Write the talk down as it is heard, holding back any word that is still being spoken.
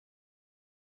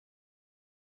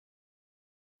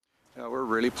Yeah, we're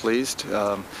really pleased.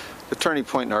 The turning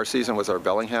point in our season was our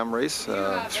Bellingham race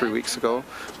 3 weeks ago.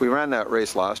 We ran that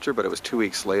race last year, but it was 2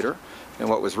 weeks later. And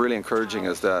what was really encouraging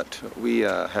is that we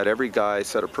had every guy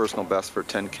set a personal best for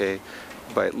 10K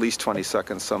by at least 20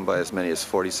 seconds, some by as many as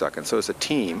 40 seconds. So as a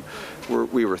team,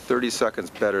 we were 30 seconds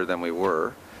better than we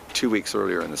were 2 weeks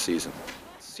earlier in the season.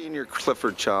 Senior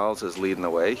Clifford Childs is leading the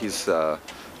way. He's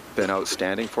been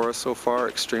outstanding for us so far,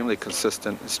 extremely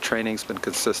consistent. His training's been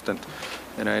consistent,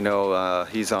 and I know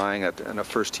he's eyeing a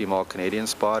first-team All-Canadian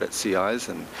spot at CIs,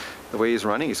 and the way he's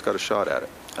running, he's got a shot at it.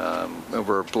 And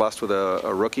we're blessed with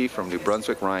a rookie from New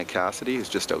Brunswick, Ryan Cassidy, who's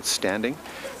just outstanding.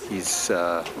 He's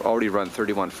already run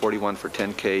 31:41 for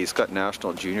 10K. He's got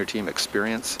national junior team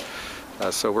experience,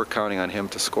 so we're counting on him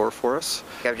to score for us.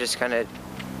 I've just kind of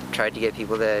tried to get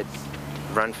people to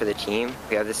run for the team.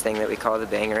 We have this thing that we call the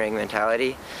bang-a-ring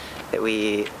mentality, that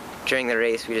during the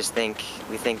race, we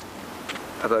think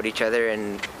about each other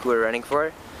and who we're running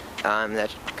for.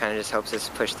 That kind of just helps us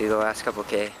push through the last couple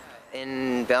K.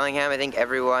 In Bellingham, I think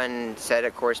everyone set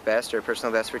a course best or a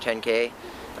personal best for 10K,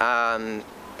 and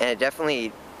it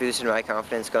definitely boosted my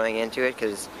confidence going into it,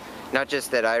 because not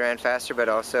just that I ran faster, but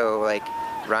also like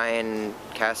Ryan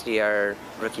Cassidy, our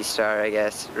rookie star, I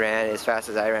guess, ran as fast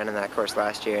as I ran in that course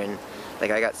last year, and like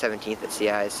I got 17th at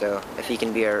CI, so if he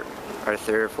can be our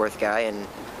third or fourth guy and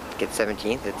get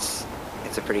 17th,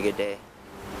 it's a pretty good day.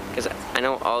 Because I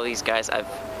know all these guys, I've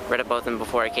read about them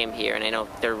before I came here, and I know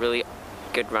they're really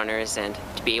good runners, and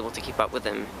to be able to keep up with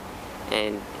them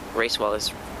and race well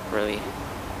is really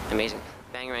amazing.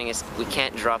 Bang-a-ring is, we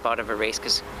can't drop out of a race,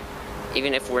 because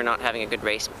even if we're not having a good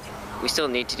race, we still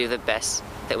need to do the best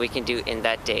that we can do in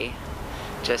that day,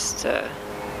 just to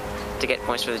get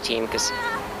points for the team, because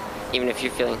even if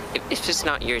you're feeling, if it's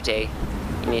not your day,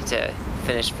 you need to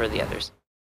finish for the others.